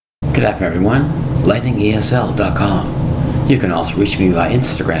Good afternoon, everyone. LightningESL.com. You can also reach me via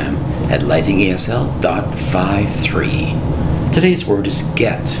Instagram at lightningesl.53. Today's word is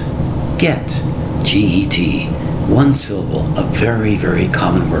get. Get. G-E-T. One syllable, a very, very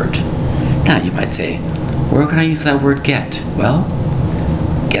common word. Now you might say, where can I use that word get? Well,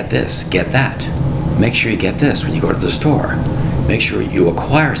 get this, get that. Make sure you get this when you go to the store. Make sure you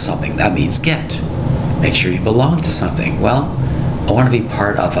acquire something. That means get. Make sure you belong to something. Well, I want to be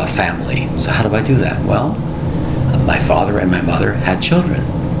part of a family. So how do I do that? Well, my father and my mother had children.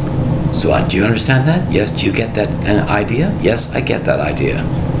 So do you understand that? Yes, do you get that idea? Yes, I get that idea.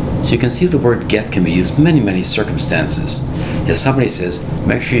 So you can see the word get can be used in many, many circumstances. If somebody says,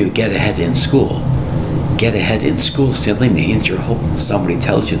 make sure you get ahead in school. Get ahead in school simply means you're hoping somebody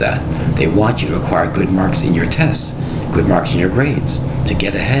tells you that. They want you to acquire good marks in your tests, good marks in your grades, to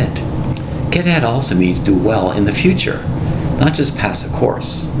get ahead. Get ahead also means do well in the future, not just pass a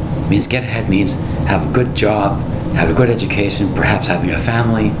course. It means get ahead means have a good job, have a good education, perhaps having a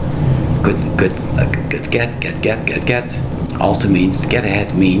family. Get. Also means get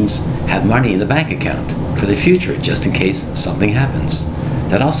ahead means have money in the bank account for the future, just in case something happens.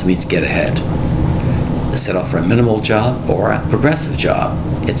 That also means get ahead. Set up for a minimal job or a progressive job.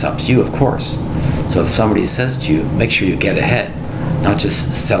 It's up to you, of course. So if somebody says to you, make sure you get ahead, not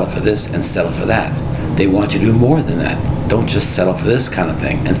just settle for this and settle for that. They want you to do more than that. Don't just settle for this kind of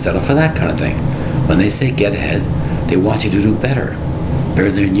thing and settle for that kind of thing. When they say get ahead, they want you to do better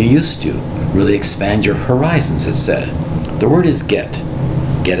than you used to. Really expand your horizons, it's said. The word is get.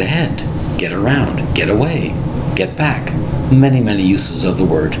 Get ahead, get around, get away, get back. Many, many uses of the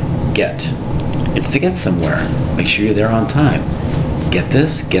word get. It's to get somewhere. Make sure you're there on time. Get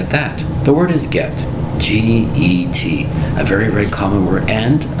this, get that. The word is get. G-E-T. A very, very common word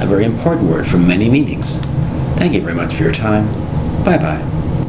and a very important word for many meanings. Thank you very much for your time. Bye-bye.